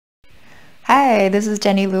Hi, this is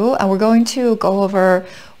Jenny Lu, and we're going to go over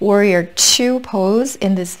Warrior 2 pose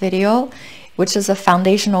in this video, which is a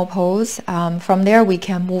foundational pose. From there, we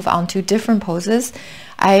can move on to different poses.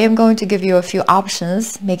 I am going to give you a few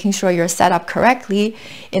options, making sure you're set up correctly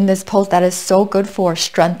in this pose that is so good for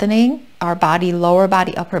strengthening our body, lower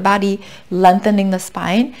body, upper body, lengthening the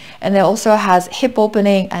spine, and it also has hip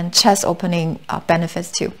opening and chest opening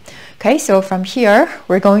benefits too. Okay, so from here,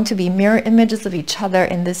 we're going to be mirror images of each other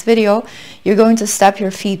in this video. You're going to step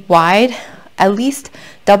your feet wide, at least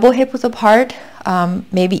double hip width apart,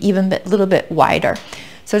 maybe even a little bit wider.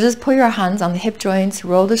 So just put your hands on the hip joints,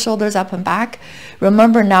 roll the shoulders up and back.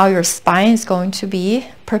 Remember now your spine is going to be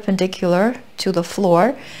perpendicular to the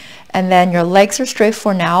floor. And then your legs are straight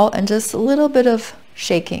for now, and just a little bit of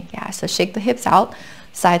shaking. Yeah, so shake the hips out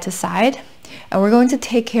side to side. And we're going to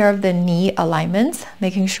take care of the knee alignments,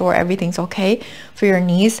 making sure everything's okay for your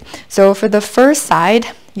knees. So for the first side,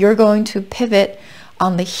 you're going to pivot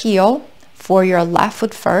on the heel for your left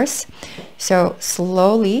foot first. So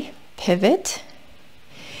slowly pivot.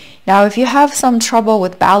 Now, if you have some trouble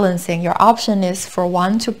with balancing, your option is for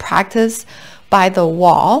one to practice by the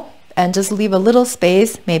wall and just leave a little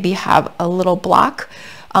space, maybe have a little block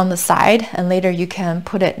on the side, and later you can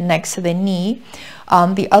put it next to the knee.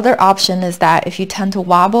 The other option is that if you tend to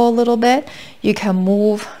wobble a little bit, you can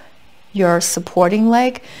move your supporting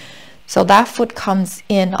leg so that foot comes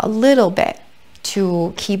in a little bit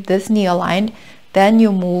to keep this knee aligned. Then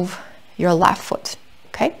you move your left foot.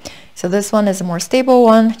 Okay, so this one is a more stable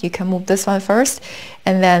one. You can move this one first,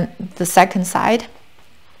 and then the second side,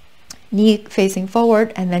 knee facing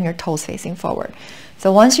forward, and then your toes facing forward.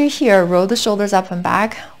 So once you're here, roll the shoulders up and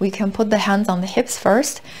back. We can put the hands on the hips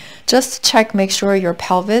first. Just check, make sure your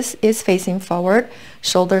pelvis is facing forward,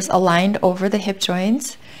 shoulders aligned over the hip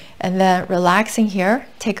joints, and then relaxing here,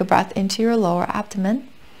 take a breath into your lower abdomen.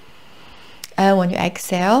 And when you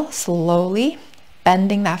exhale, slowly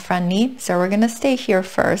bending that front knee. So we're gonna stay here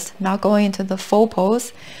first, not going into the full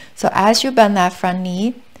pose. So as you bend that front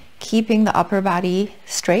knee, keeping the upper body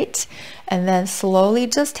straight, and then slowly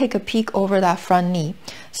just take a peek over that front knee.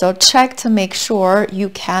 So check to make sure you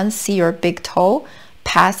can see your big toe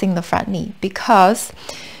passing the front knee, because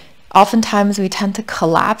oftentimes we tend to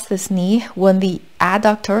collapse this knee when the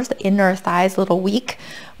adductors, the inner thigh, is a little weak.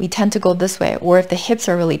 We tend to go this way, or if the hips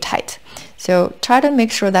are really tight. So try to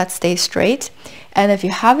make sure that stays straight. And if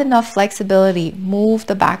you have enough flexibility, move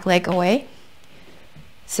the back leg away.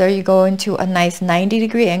 So you go into a nice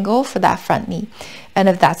 90-degree angle for that front knee. And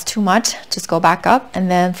if that's too much, just go back up. And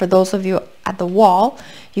then for those of you at the wall,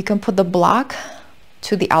 you can put the block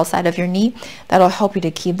to the outside of your knee. That'll help you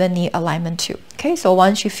to keep the knee alignment too. Okay, so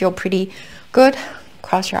once you feel pretty good,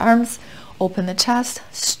 cross your arms, open the chest,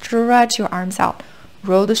 stretch your arms out,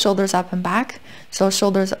 roll the shoulders up and back, so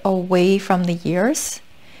shoulders away from the ears.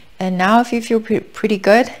 And now if you feel pretty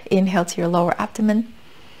good, inhale to your lower abdomen.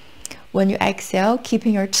 When you exhale,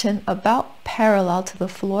 keeping your chin about parallel to the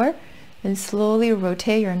floor, and slowly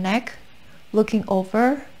rotate your neck, looking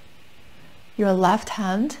over your left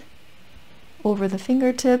hand, over the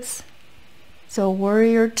fingertips. So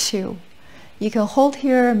Warrior 2. You can hold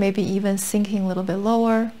here, maybe even sinking a little bit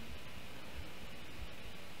lower.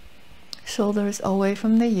 Shoulders away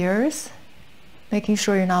from the ears, making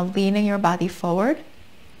sure you're not leaning your body forward.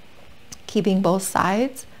 Keeping both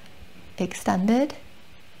sides extended.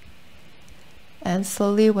 And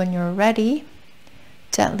slowly, when you're ready,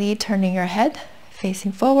 gently turning your head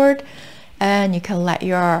facing forward, and you can let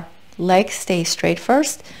your legs stay straight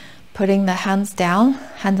first, putting the hands down,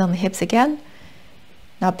 hands on the hips again.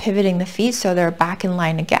 Now pivoting the feet so they're back in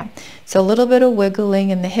line again. So a little bit of wiggling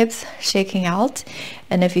in the hips, shaking out.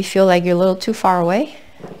 And if you feel like you're a little too far away,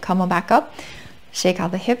 come on back up, shake out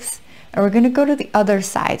the hips. And we're gonna go to the other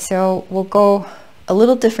side. So we'll go a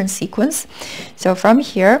little different sequence. So from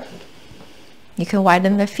here, you can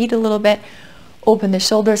widen the feet a little bit, open the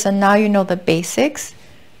shoulders, and now you know the basics.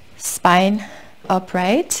 Spine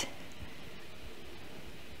upright.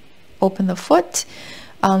 Open the foot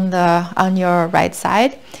on your right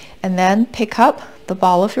side, and then pick up the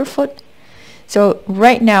ball of your foot. So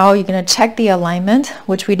right now you're going to check the alignment,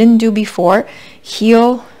 which we didn't do before.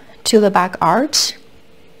 Heel to the back arch.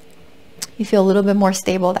 You feel a little bit more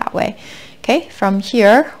stable that way. Okay, from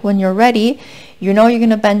here, when you're ready, you know you're going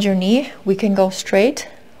to bend your knee. We can go straight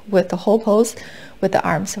with the whole pose with the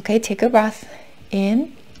arms. Okay, take a breath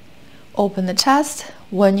in, open the chest.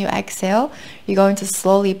 When you exhale, you're going to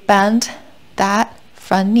slowly bend that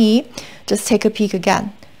front knee. Just take a peek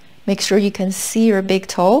again. Make sure you can see your big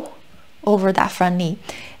toe over that front knee.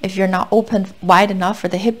 If you're not open wide enough for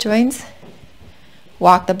the hip joints,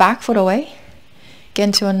 walk the back foot away. Get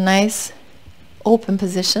into a nice open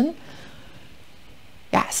position.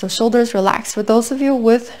 Yeah, so shoulders relaxed. For those of you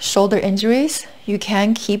with shoulder injuries, you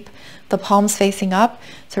can keep the palms facing up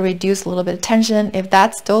to reduce a little bit of tension. If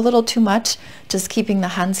that's still a little too much, just keeping the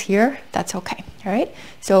hands here, that's okay. All right,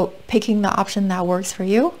 so picking the option that works for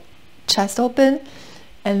you. Chest open,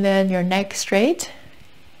 and then your neck straight.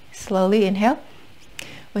 Slowly inhale.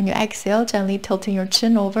 When you exhale, gently tilting your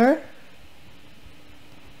chin over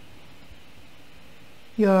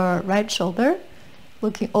your right shoulder,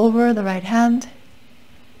 looking over the right hand,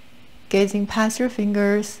 gazing past your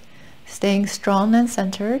fingers, staying strong and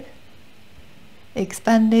centered,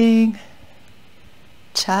 expanding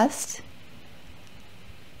chest,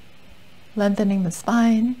 lengthening the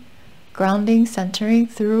spine, grounding, centering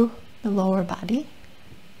through the lower body.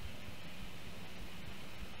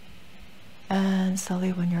 And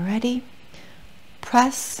slowly, when you're ready,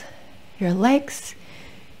 press your legs.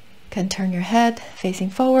 You can turn your head facing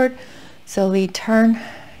forward. Slowly turn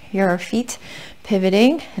your feet,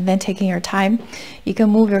 pivoting, and then taking your time. You can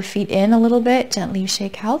move your feet in a little bit, gently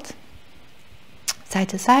shake out, side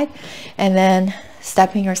to side, and then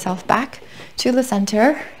stepping yourself back to the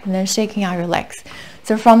center, and then shaking out your legs.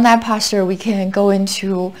 So from that posture, we can go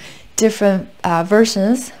into different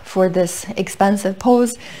versions for this expansive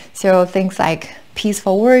pose. So things like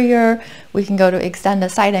peaceful warrior, we can go to extend the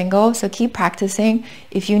side angle. So keep practicing.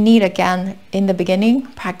 If you need, again, in the beginning,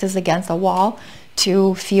 practice against a wall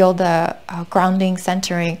to feel the grounding,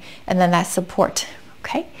 centering, and then that support.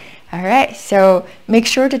 Okay. All right, so make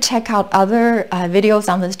sure to check out other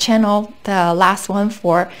videos on this channel. The last one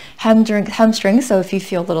for hamstrings, so if you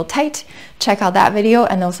feel a little tight, check out that video,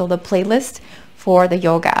 and also the playlist for the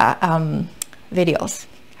yoga videos.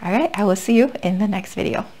 All right, I will see you in the next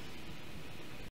video.